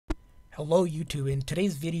Hello YouTube. In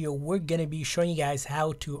today's video we're going to be showing you guys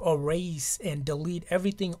how to erase and delete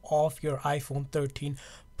everything off your iPhone 13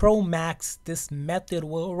 Pro Max. This method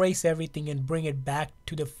will erase everything and bring it back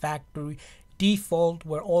to the factory default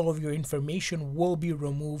where all of your information will be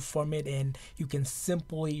removed from it, and you can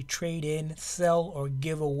simply trade in, sell, or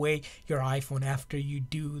give away your iPhone after you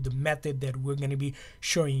do the method that we're going to be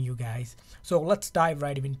showing you guys. So let's dive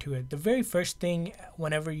right into it. The very first thing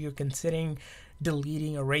whenever you're considering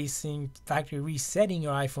deleting, erasing, factory resetting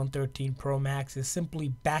your iPhone 13 Pro Max is simply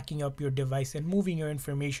backing up your device and moving your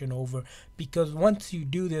information over, because once you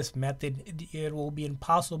do this method it will be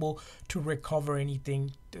impossible to recover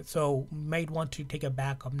anything. So you might want to take a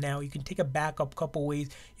backup. Now you can take a backup couple ways.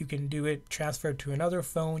 You can do it, transfer to another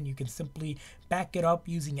phone. You can simply back it up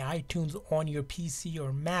using iTunes on your PC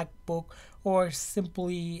or MacBook, or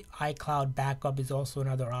simply iCloud backup is also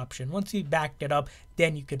another option. Once you backed it up,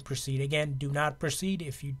 then you can proceed. Again, do not proceed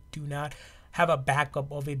if you do not have a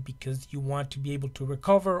backup of it, because you want to be able to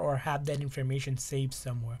recover or have that information saved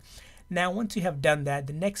somewhere. Now, once you have done that,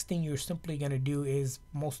 the next thing you're simply going to do is,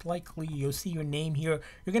 most likely you'll see your name here.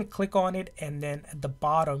 You're going to click on it, and then at the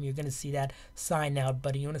bottom you're going to see that sign out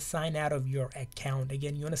button. You want to sign out of your account.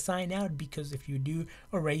 Again, you want to sign out because if you do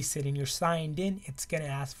erase it and you're signed in, it's going to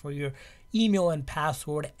ask for your email and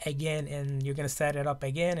password again, and you're going to set it up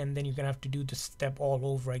again, and then you're going to have to do the step all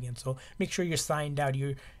over again. So make sure you're signed out.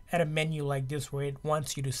 You're at a menu like this where it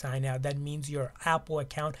wants you to sign out. That means your Apple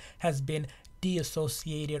account has been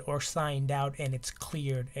deassociated or signed out and it's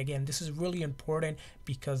cleared. Again, this is really important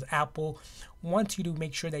because Apple wants you to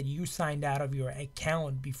make sure that you signed out of your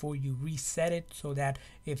account before you reset it, so that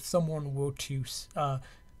if someone were to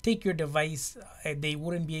take your device, they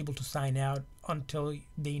wouldn't be able to sign out until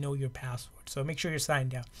they know your password. So make sure you're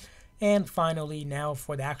signed out. And finally, now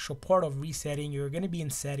for the actual part of resetting, you're going to be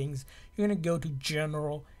in settings. You're going to go to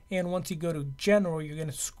general, and once you go to general, you're going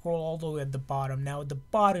to scroll all the way at the bottom. Now at the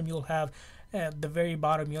bottom you'll have at the very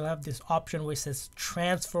bottom you'll have this option where it says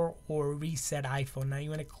transfer or reset iPhone. Now you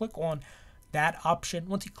want to click on that option.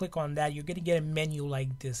 Once you click on that, you're going to get a menu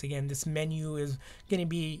like this. Again, this menu is going to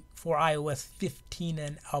be for iOS 15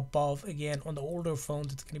 and above. Again, on the older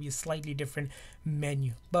phones it's going to be a slightly different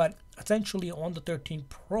menu, but essentially on the 13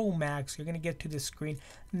 Pro Max you're going to get to this screen.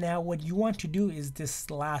 Now what you want to do is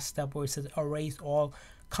this last step where it says erase all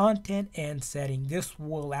content and setting. This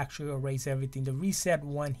will actually erase everything. The reset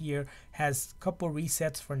one here has a couple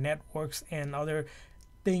resets for networks and other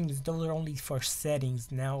things. Those are only for settings.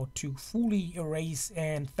 Now to fully erase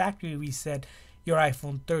and factory reset your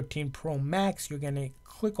iPhone 13 Pro Max, you're going to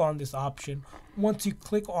click on this option. Once you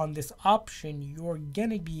click on this option, you're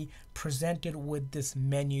going to be presented with this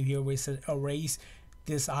menu here where it says erase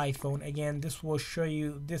this iPhone. Again, this will show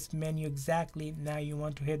you this menu exactly. Now you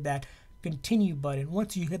want to hit that continue button.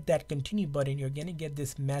 Once you hit that continue button, you're going to get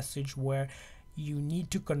this message where you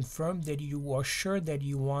need to confirm that you are sure that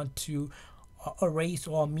you want to erase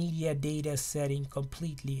all media data setting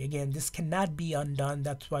completely. Again, this cannot be undone.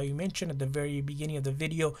 That's why you mentioned at the very beginning of the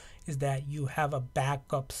video is that you have a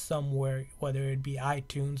backup somewhere, whether it be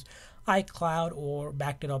iTunes, iCloud, or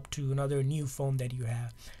backed it up to another new phone that you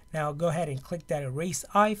have. Now go ahead and click that erase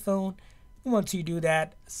iPhone. Once you do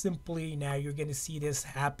that, simply now you're going to see this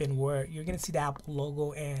happen where you're going to see the Apple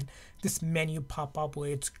logo and this menu pop up where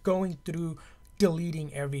it's going through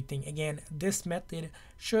deleting everything. Again, this method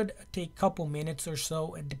should take a couple minutes or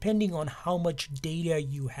so, depending on how much data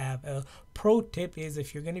you have. A pro tip is,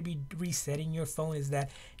 if you're going to be resetting your phone, is that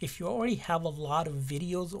if you already have a lot of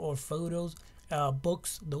videos or photos,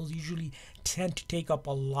 books, those usually tend to take up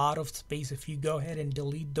a lot of space. If you go ahead and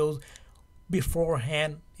delete those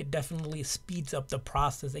beforehand, it definitely speeds up the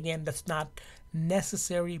process. Again, that's not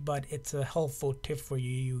necessary, but it's a helpful tip for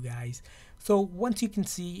you guys. So once you can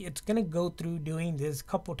see, it's going to go through doing this a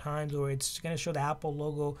couple times, or it's going to show the Apple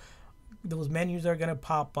logo. Those menus are going to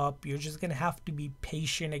pop up. You're just going to have to be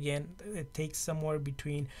patient. Again, it takes somewhere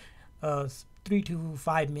between 3 to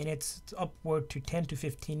 5 minutes, upward to 10 to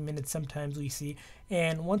 15 minutes sometimes we see.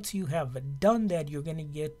 And once you have done that, you're going to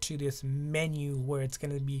get to this menu where it's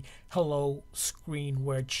going to be hello screen,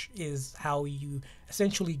 which is how you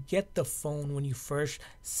essentially get the phone when you first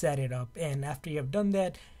set it up. And after you have done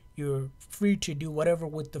that, you're free to do whatever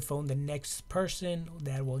with the phone. The next person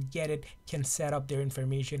that will get it can set up their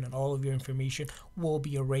information, and all of your information will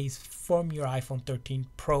be erased from your iPhone 13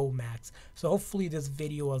 Pro Max. So hopefully this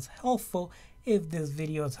video was helpful. If this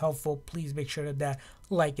video is helpful, please make sure that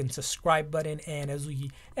like and subscribe button. And as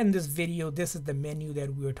we end this video, this is the menu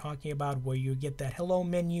that we were talking about, where you get that hello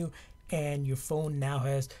menu and your phone now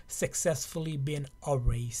has successfully been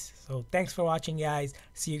erased. So thanks for watching, guys.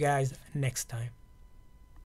 See you guys next time.